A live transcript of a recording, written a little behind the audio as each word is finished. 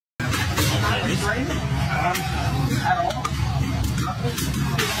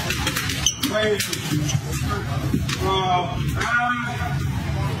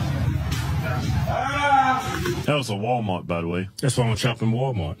That was a Walmart, by the way. That's why I'm shopping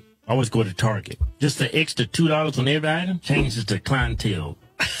Walmart. I always go to Target. Just the extra $2 on every item changes the clientele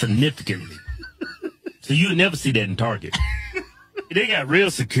significantly. So you'll never see that in Target. They got real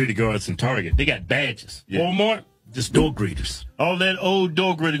security guards in Target. They got badges. Yeah. Walmart, just door greeters. All that old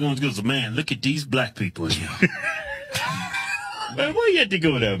door greeter goes, man, look at these black people in here. Man, where you had to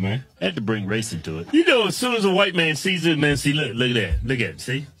go there, man? I had to bring race into it. You know, as soon as a white man sees it, man, see, look at that. Look at it.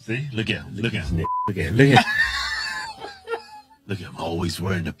 See? Look at him. Look at him. Look at him. Look at him. Look at him always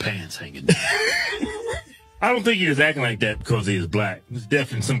wearing the pants hanging down. I don't think he was acting like that because he was black. It was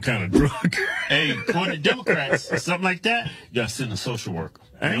definitely some kind of drug. Hey, according to Democrats or something like that, you got to send a social worker.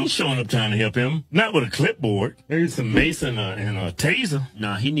 I ain't showing up trying to help him. Not with a clipboard. Maybe some mace and a taser.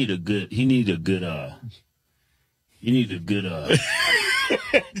 Nah, he need a good